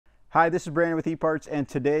Hi, this is Brandon with eParts, and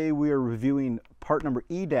today we are reviewing part number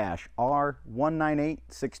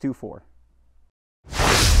E-R198624.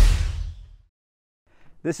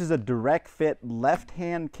 This is a direct fit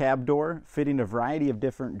left-hand cab door fitting a variety of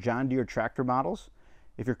different John Deere tractor models.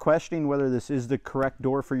 If you're questioning whether this is the correct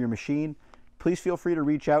door for your machine, please feel free to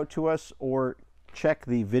reach out to us or check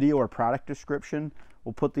the video or product description.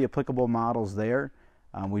 We'll put the applicable models there.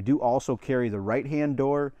 We do also carry the right-hand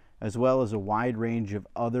door as well as a wide range of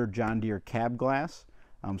other John Deere cab glass.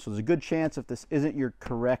 So there's a good chance if this isn't your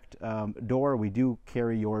correct door, we do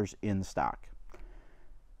carry yours in stock.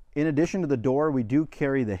 In addition to the door, we do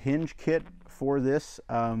carry the hinge kit for this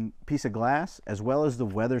piece of glass, as well as the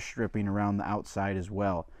weather stripping around the outside as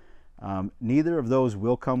well. Neither of those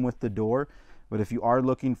will come with the door, but if you are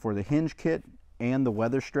looking for the hinge kit and the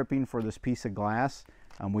weather stripping for this piece of glass,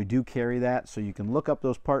 we do carry that, so you can look up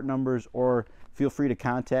those part numbers or feel free to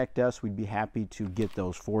contact us. We'd be happy to get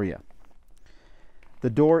those for you.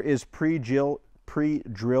 The door is pre-drilled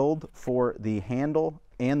for the handle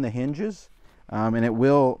and the hinges, and it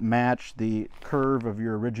will match the curve of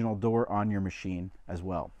your original door on your machine as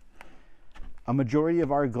well. A majority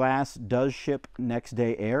of our glass does ship next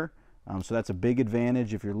day air, so that's a big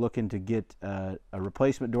advantage if you're looking to get a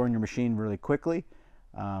replacement door in your machine really quickly.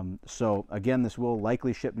 So again, this will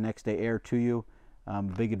likely ship next day air to you.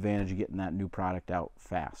 Big advantage of getting that new product out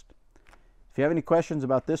fast. If you have any questions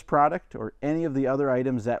about this product or any of the other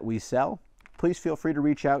items that we sell, please feel free to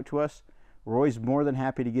reach out to us. We're always more than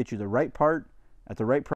happy to get you the right part at the right price.